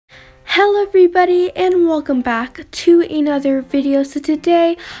Hello everybody and welcome back to another video. So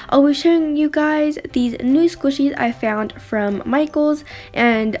today I'll be showing you guys these new squishies I found from Michael's,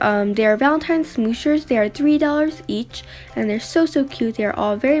 and they are Valentines smooshers. They are $3 each and they're so cute. They're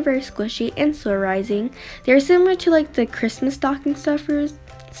all very squishy and solarizing. They're similar to like the Christmas stocking stuffers,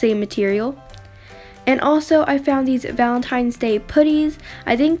 same material. And also I found these Valentine's Day putties.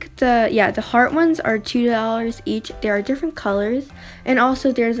 I think the heart ones are $2 each. They are different colors. And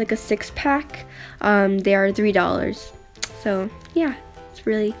also there's like a 6-pack. They are $3. So yeah, it's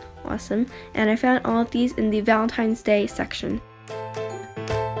really awesome. And I found all of these in the Valentine's Day section.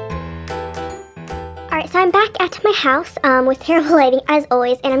 Alright, so I'm back at my house with terrible lighting as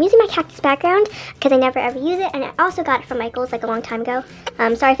always, and I'm using my cactus background because I never ever use it, and I also got it from Michael's like a long time ago.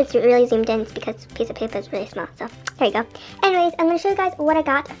 Sorry if it's really zoomed in, it's because the piece of paper is really small, so there you go. Anyways, I'm going to show you guys what I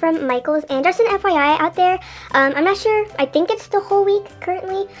got from Michael's, and just an FYI out there, I'm not sure, I think it's the whole week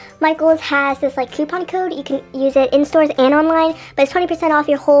currently. Michael's has this like coupon code, you can use it in stores and online, but it's 20% off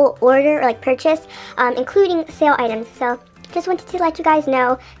your whole order or like purchase, including sale items. So just wanted to let you guys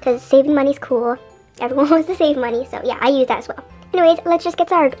know because saving money is cool. Everyone wants to save money, so yeah, I use that as well. Anyways, let's just get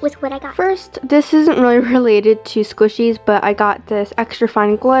started with what I got. First, this isn't really related to squishies, but I got this extra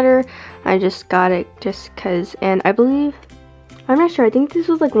fine glitter. I just got it just because, and I believe, I'm not sure, I think this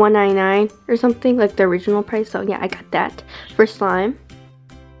was like $1.99 or something, like the original price, so yeah, I got that for slime.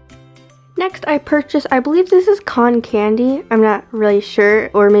 Next, I purchased, I believe this is cotton candy, I'm not really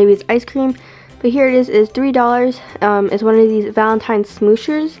sure, or maybe it's ice cream, but here it is $3. It's one of these Valentine's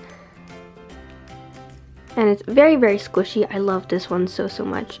smooshers. And it's very squishy. I love this one so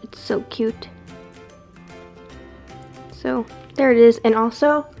much. It's so cute. So there it is. And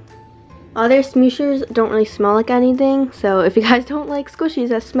also, other smooshers don't really smell like anything. So if you guys don't like squishies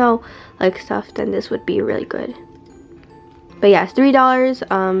that smell like stuff, then this would be really good. But yeah, it's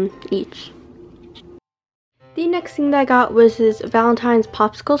 $3 each. The next thing that I got was this Valentine's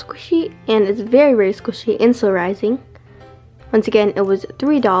popsicle squishy, and it's very squishy and solarizing. Once again, it was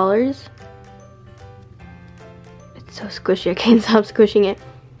 $3. So squishy, I can't stop squishing it.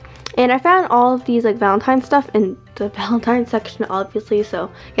 And I found all of these like Valentine stuff in the Valentine section, obviously,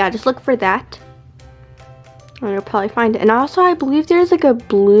 so yeah, just look for that and you'll probably find it. And also I believe there's like a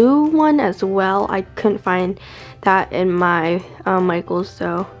blue one as well. I couldn't find that in my Michael's,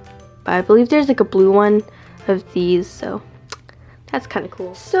 so but I believe there's like a blue one of these, so that's kind of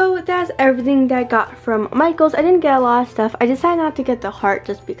cool. So that's everything that I got from Michael's. I didn't get a lot of stuff. I decided not to get the heart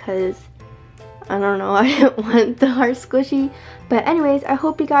just because I don't know, I didn't want the heart squishy. But anyways, I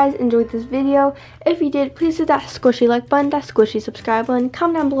hope you guys enjoyed this video. If you did, please hit that squishy like button, that squishy subscribe button.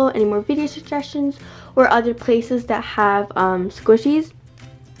 Comment down below any more video suggestions or other places that have squishies.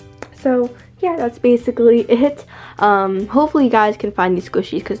 So yeah, that's basically it. Hopefully you guys can find these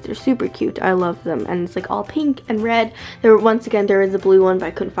squishies because they're super cute. I love them, and it's like all pink and red. Once again, there is a blue one, but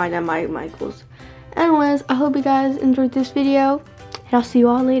I couldn't find it at my Michael's. Anyways, I hope you guys enjoyed this video, and I'll see you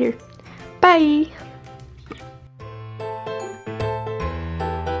all later. Bye!